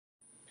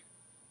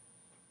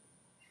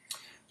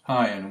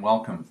Hi, and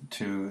welcome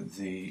to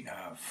the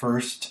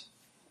first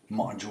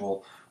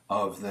module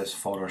of this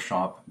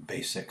Photoshop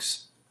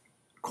Basics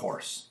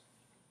course.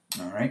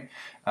 All right.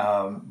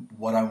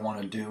 What I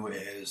want to do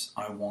is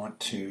I want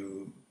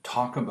to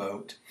talk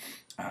about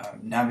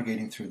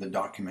navigating through the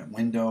document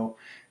window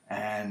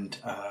and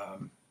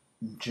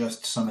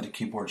just some of the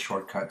keyboard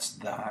shortcuts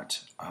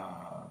that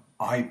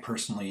I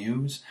personally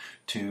use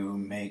to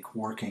make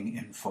working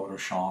in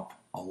Photoshop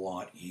a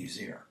lot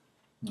easier.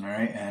 All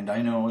right, and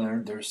I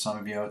know there's some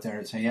of you out there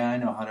that say, yeah, I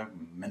know how to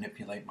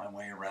manipulate my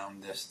way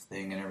around this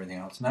thing and everything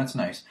else, and that's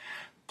nice.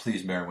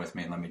 Please bear with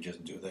me. Let me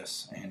just do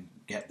this and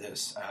get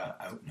this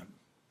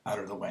out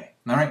of the way.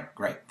 All right,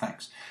 great,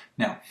 thanks.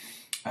 Now,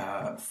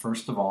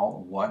 first of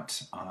all,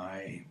 what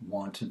I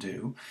want to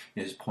do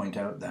is point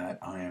out that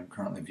I am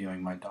currently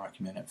viewing my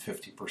document at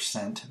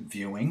 50%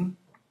 viewing.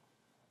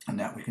 And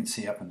that we can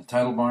see up in the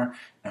title bar,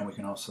 and we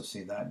can also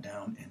see that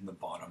down in the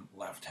bottom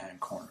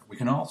left-hand corner. We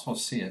can also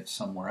see it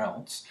somewhere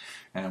else,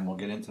 and we'll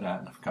get into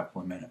that in a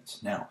couple of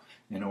minutes. Now,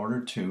 in order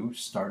to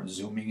start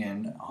zooming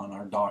in on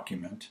our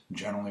document,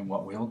 generally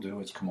what we'll do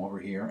is come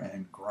over here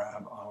and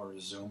grab our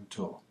zoom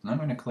tool. And I'm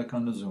going to click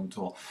on the zoom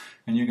tool,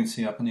 and you can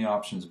see up in the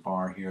options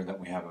bar here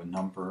that we have a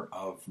number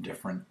of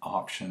different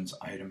options,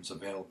 items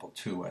available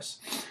to us.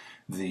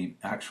 The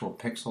actual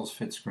pixels,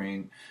 fit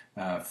screen,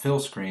 fill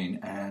screen,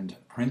 and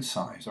print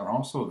size are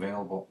also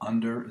available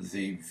under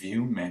the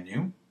View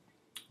menu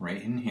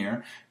right in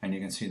here, and you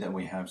can see that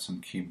we have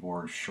some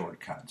keyboard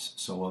shortcuts.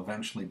 So we'll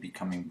eventually be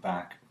coming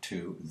back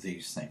to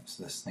these things.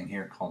 This thing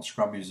here called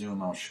Scrubby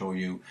Zoom I'll show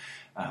you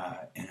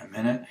in a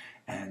minute,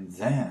 and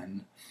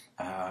then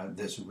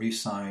this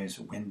resize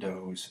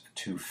windows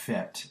to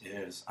fit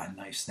is a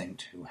nice thing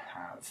to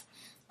have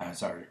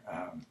as our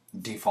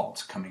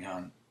defaults coming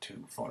on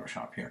to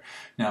Photoshop here.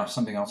 Now,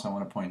 something else I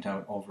want to point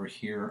out over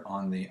here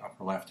on the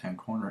upper left-hand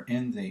corner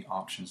in the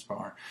options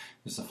bar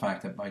is the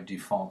fact that by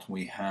default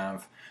we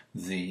have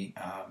the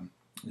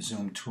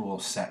zoom tool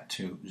set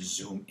to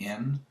zoom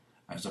in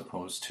as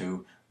opposed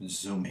to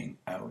zooming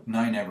out. And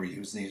I never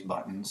use these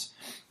buttons.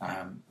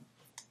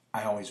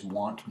 I always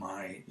want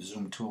my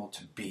zoom tool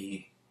to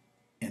be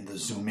in the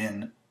zoom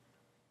in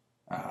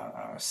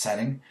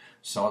setting,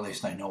 so at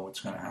least I know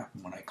what's going to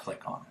happen when I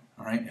click on it.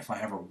 All right. If I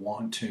ever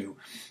want to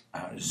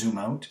zoom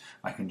out,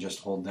 I can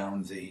just hold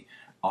down the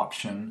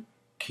Option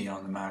key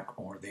on the Mac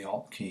or the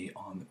Alt key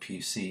on the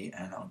PC,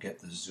 and I'll get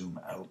the zoom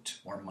out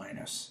or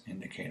minus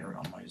indicator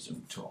on my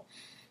zoom tool.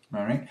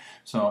 All right.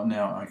 So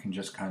now I can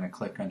just kind of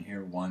click on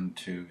here, 1,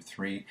 2,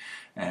 3,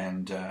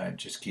 and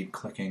just keep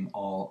clicking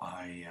all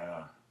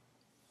I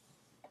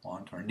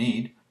want or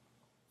need.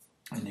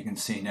 And you can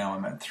see now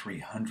I'm at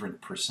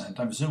 300%.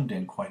 I've zoomed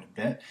in quite a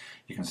bit.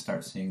 You can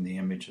start seeing the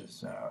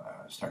images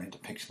starting to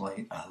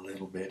pixelate a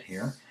little bit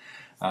here.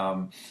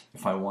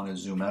 If I want to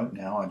zoom out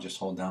now, I just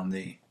hold down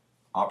the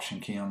Option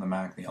key on the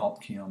Mac, the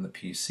Alt key on the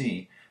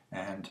PC,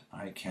 and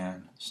I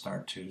can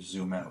start to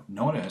zoom out.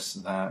 Notice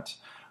that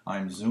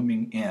I'm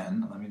zooming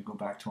in. Let me go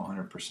back to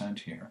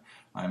 100% here.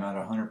 I'm at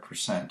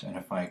 100%, and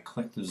if I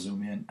click to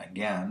zoom in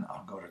again,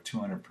 I'll go to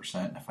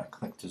 200%. If I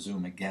click to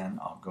zoom again,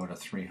 I'll go to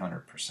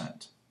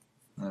 300%.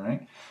 All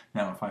right.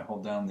 Now, if I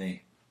hold down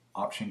the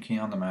Option key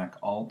on the Mac,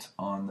 Alt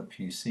on the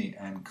PC,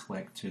 and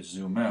click to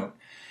zoom out,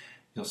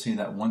 you'll see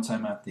that once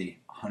I'm at the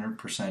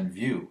 100%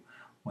 view,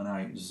 when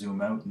I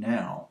zoom out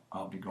now,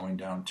 I'll be going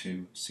down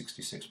to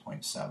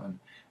 66.7,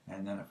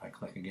 and then if I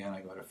click again,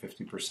 I go to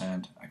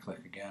 50%. I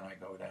click again, I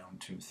go down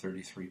to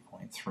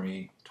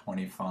 33.3,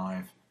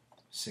 25,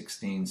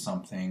 16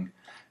 something,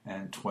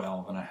 and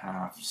 12 and a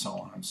half, so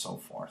on and so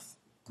forth.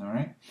 All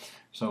right,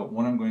 so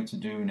what I'm going to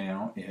do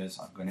now is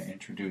I'm going to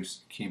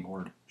introduce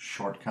keyboard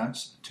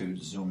shortcuts to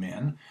zoom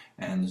in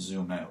and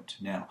zoom out.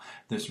 Now,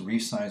 this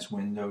resize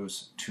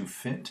windows to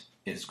fit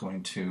is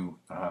going to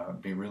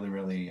be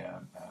really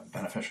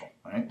beneficial.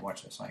 All right,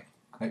 watch this. I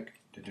click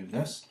to do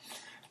this,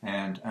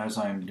 and as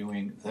I'm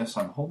doing this,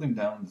 I'm holding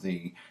down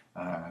the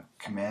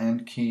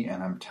Command key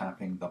and I'm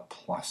tapping the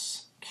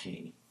plus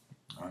key.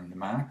 On the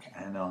Mac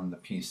and on the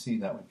PC,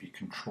 that would be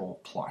Control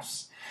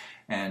plus.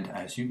 And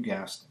as you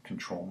guessed,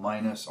 Control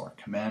minus or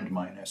Command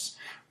minus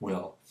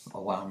will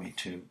allow me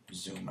to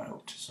zoom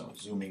out. So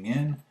zooming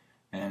in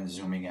and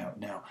zooming out.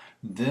 Now,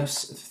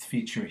 this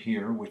feature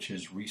here, which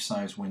is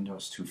resize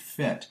windows to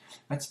fit,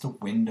 that's the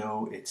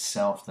window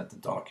itself that the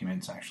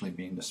document's actually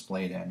being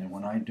displayed in. And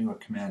when I do a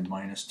Command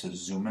minus to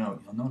zoom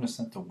out, you'll notice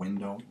that the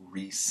window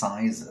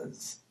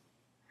resizes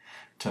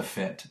to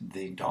fit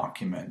the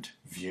document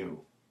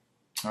view.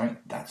 All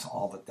right, that's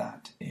all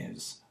that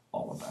is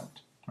all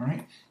about. All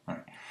right.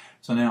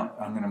 So now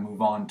I'm going to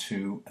move on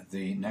to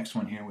the next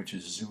one here, which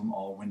is zoom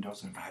all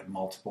windows. If I had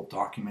multiple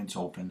documents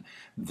open,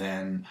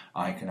 then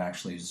I can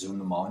actually zoom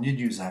them all, and you'd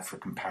use that for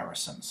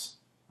comparisons.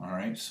 All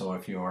right, so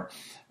if you're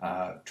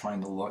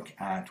trying to look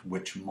at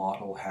which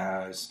model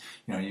has,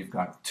 you've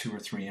got 2 or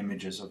 3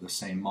 images of the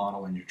same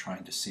model and you're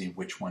trying to see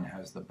which one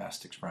has the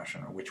best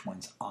expression or which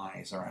one's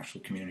eyes are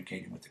actually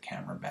communicating with the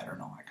camera better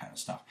and all that kind of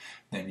stuff,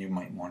 then you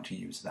might want to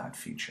use that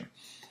feature.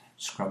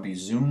 scrubby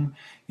zoom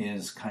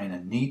is kind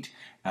of neat.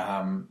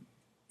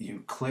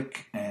 You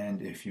click,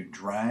 and if you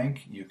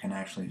drag, you can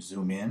actually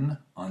zoom in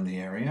on the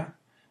area,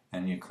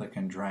 and you click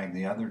and drag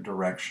the other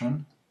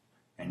direction,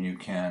 and you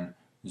can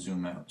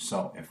zoom out.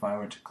 So if I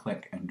were to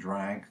click and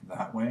drag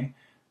that way,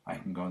 I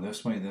can go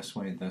this way, this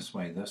way, this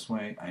way, this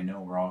way. I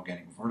know we're all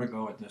getting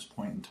vertigo at this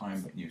point in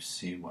time, but you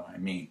see what I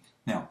mean.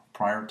 Now,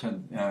 prior to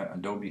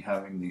Adobe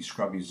having the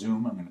scrubby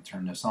zoom, I'm going to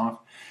turn this off,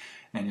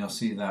 and you'll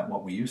see that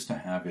what we used to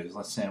have is,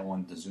 let's say I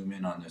wanted to zoom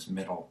in on this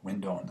middle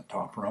window in the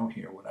top row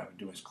here. What I would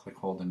do is click,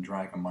 hold, and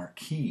drag a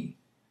marquee.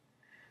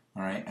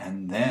 All right,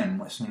 and then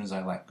as soon as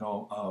I let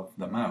go of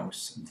the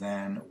mouse,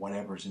 then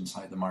whatever's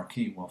inside the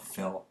marquee will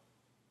fill,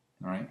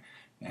 all right,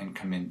 and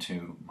come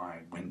into my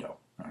window.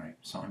 All right,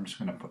 so I'm just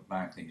going to put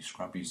back the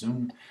scrubby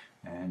zoom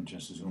and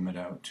just zoom it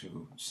out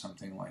to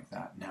something like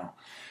that. Now,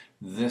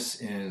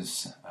 this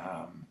is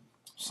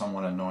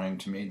somewhat annoying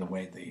to me, the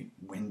way the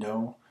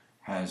window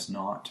has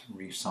not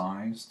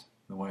resized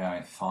the way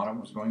I thought it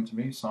was going to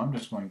be. So I'm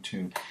just going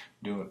to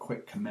do a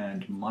quick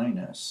command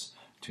minus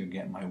to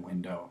get my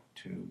window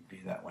to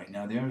be that way.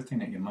 Now, the other thing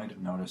that you might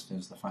have noticed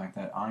is the fact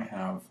that I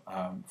have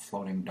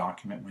floating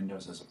document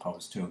windows as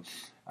opposed to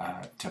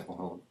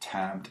typical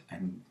tabbed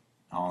and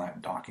all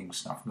that docking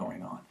stuff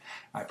going on.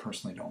 I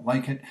personally don't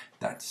like it.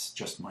 That's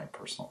just my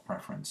personal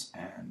preference,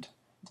 and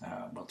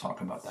we'll talk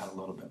about that a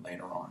little bit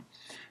later on.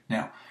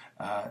 Now,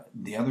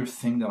 the other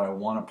thing that I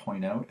want to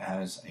point out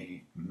as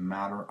a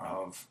matter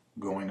of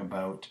going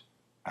about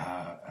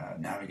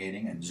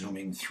navigating and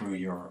zooming through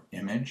your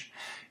image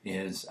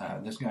is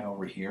this guy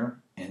over here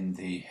in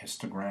the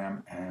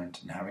histogram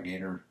and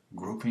navigator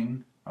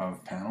grouping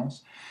of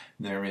panels.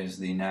 There is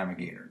the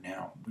navigator.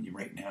 Now,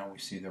 right now we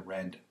see the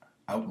red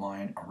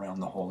outline around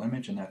the whole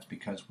image, and that's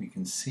because we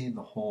can see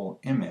the whole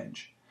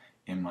image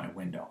in my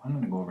window. I'm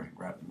going to go over and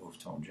grab the move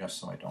tool just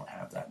so I don't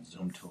have that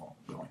zoom tool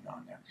going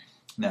on there.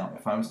 Now,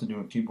 if I was to do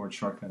a keyboard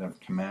shortcut of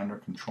Command or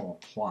Control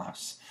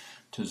plus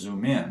to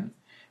zoom in,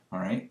 all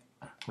right,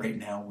 right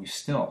now we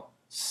still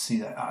see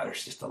that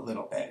there's just a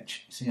little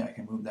edge. See, I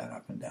can move that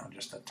up and down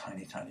just a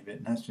tiny, tiny bit,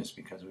 and that's just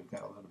because we've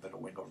got a little bit of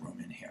wiggle room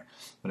in here.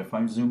 But if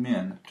I zoom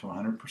in to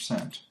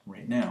 100%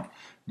 right now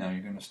you're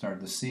going to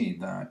start to see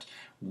that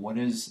what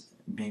is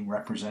being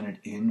represented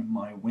in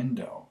my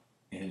window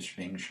is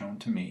being shown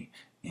to me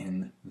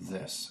in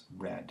this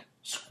red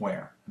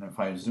square. And if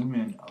I zoom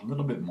in a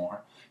little bit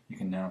more, you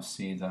can now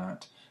see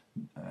that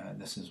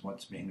this is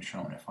what's being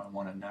shown. If I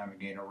want to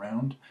navigate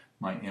around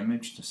my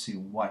image to see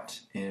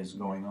what is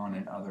going on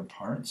in other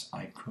parts,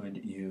 I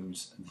could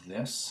use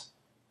this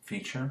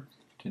feature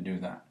to do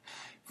that.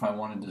 If I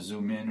wanted to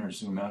zoom in or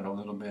zoom out a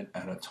little bit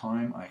at a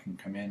time, I can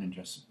come in and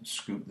just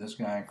scoot this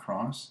guy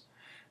across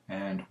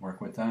and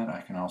work with that.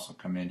 I can also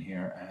come in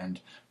here and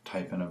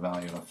type in a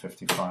value of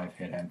 55,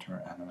 hit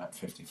enter, and I'm at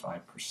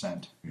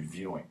 55%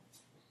 viewing.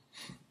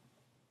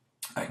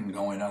 I can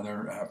go in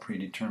other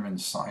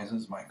predetermined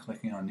sizes by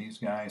clicking on these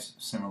guys,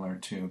 similar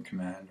to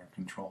Command or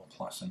Control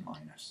plus and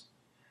minus.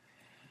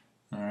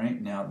 All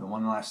right, now the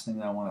one last thing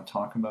that I want to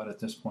talk about at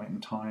this point in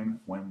time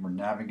when we're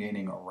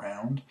navigating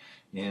around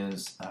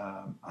is,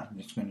 I'm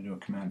just going to do a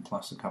Command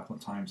plus a couple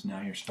of times. Now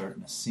you're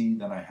starting to see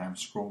that I have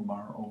scroll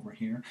bar over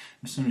here.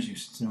 As soon as you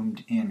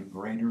zoomed in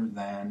greater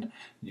than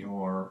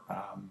your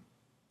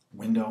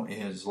window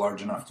is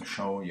large enough to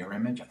show your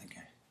image,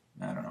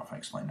 I don't know if I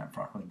explained that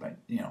properly, but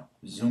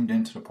zoomed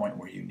in to the point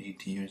where you need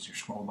to use your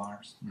scroll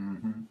bars.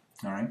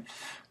 All right.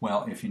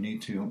 Well, if you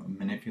need to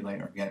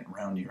manipulate or get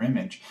around your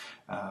image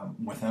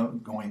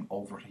without going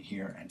over to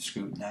here and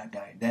scooting that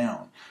guy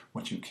down,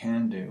 what you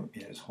can do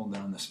is hold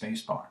down the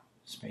space bar.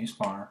 Space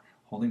bar,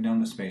 holding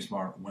down the space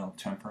bar will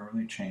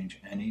temporarily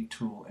change any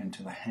tool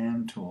into the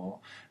hand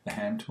tool. The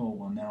hand tool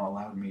will now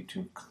allow me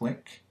to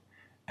click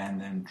and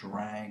then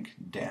drag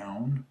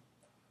down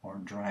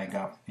or drag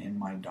up in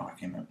my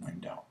document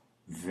window.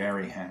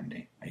 Very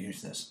handy. I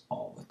use this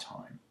all the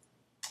time.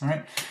 All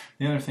right.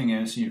 The other thing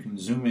is you can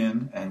zoom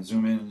in and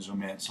zoom in and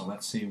zoom in. So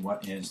let's see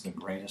what is the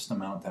greatest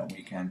amount that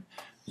we can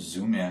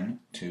zoom in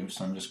to.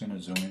 So I'm just going to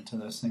zoom into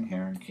this thing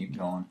here and keep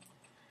going.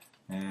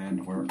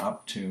 And we're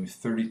up to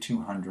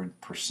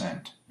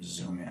 3200%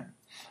 zoom in.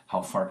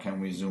 How far can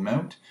we zoom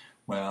out?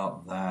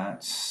 Well,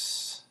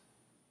 that's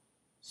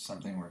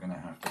something we're going to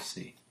have to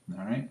see.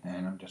 All right,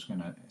 and I'm just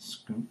going to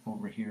scoot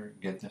over here,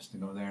 get this to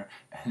go there,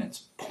 and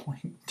it's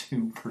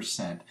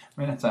 0.2%. I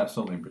mean, that's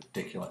absolutely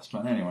ridiculous.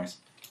 But anyways,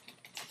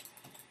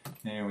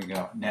 there we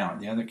go. Now,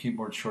 the other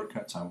keyboard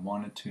shortcuts I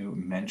wanted to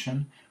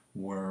mention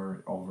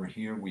were over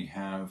here. We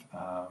have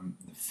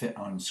the fit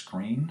on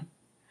screen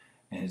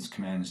is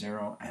Command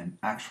 0, and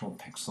actual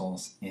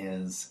pixels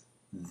is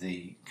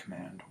the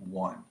Command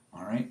 1.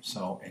 All right,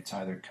 so it's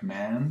either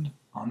Command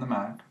on the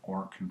Mac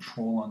or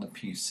Control on the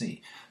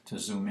PC. To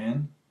zoom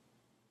in,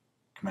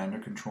 Command or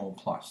Control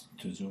plus.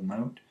 To zoom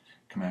out,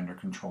 Command or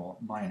Control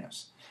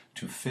minus.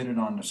 To fit it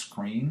on the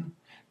screen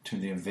to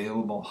the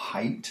available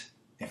height,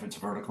 if it's a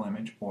vertical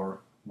image,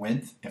 or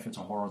width, if it's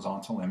a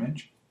horizontal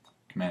image,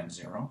 Command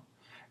 0.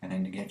 And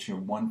then to get your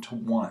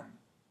 1-to-1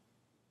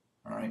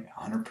 All right,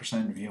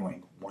 100%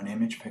 viewing, 1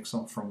 image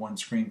pixel for 1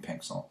 screen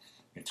pixel.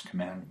 It's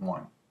command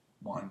 1,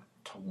 1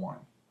 to 1.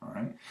 All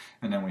right,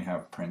 and then we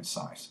have print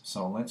size.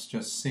 So let's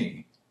just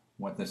see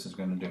what this is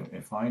going to do.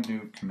 If I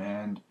do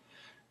command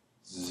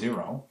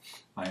 0,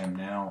 I am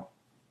now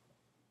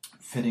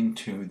fitting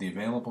to the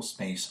available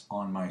space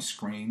on my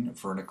screen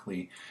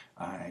vertically.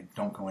 I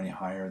don't go any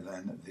higher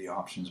than the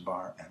options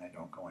bar, and I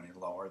don't go any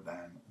lower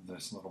than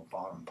this little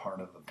bottom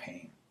part of the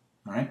pane.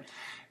 All right,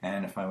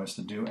 and if I was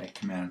to do a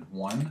command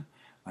 1,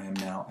 I am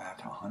now at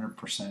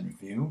 100%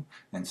 view,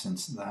 and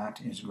since that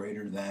is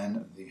greater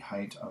than the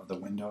height of the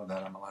window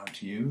that I'm allowed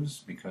to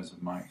use because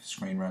of my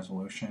screen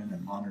resolution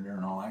and monitor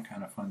and all that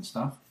kind of fun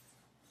stuff,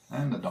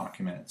 and the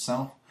document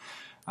itself,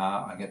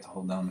 I get to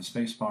hold down the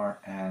space bar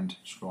and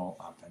scroll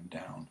up and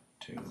down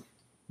to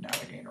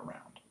navigate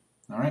around.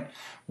 All right,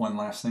 one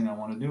last thing I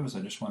want to do is I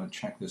just want to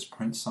check this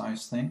print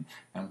size thing,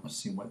 and we'll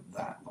see what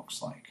that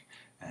looks like.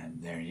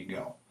 And there you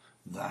go.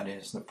 That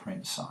is the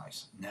print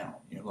size. Now,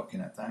 you're looking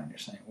at that and you're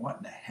saying, what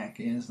in the heck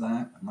is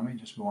that? And let me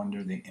just go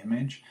under the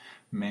image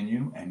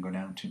menu and go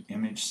down to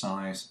image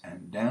size.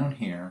 And down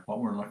here, what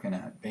we're looking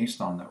at,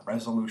 based on the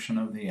resolution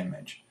of the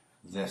image,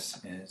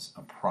 this is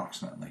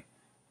approximately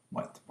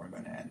what we're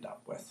going to end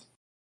up with.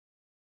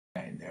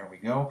 Okay, there we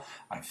go.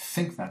 I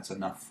think that's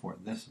enough for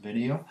this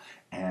video,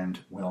 and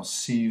we'll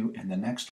see you in the next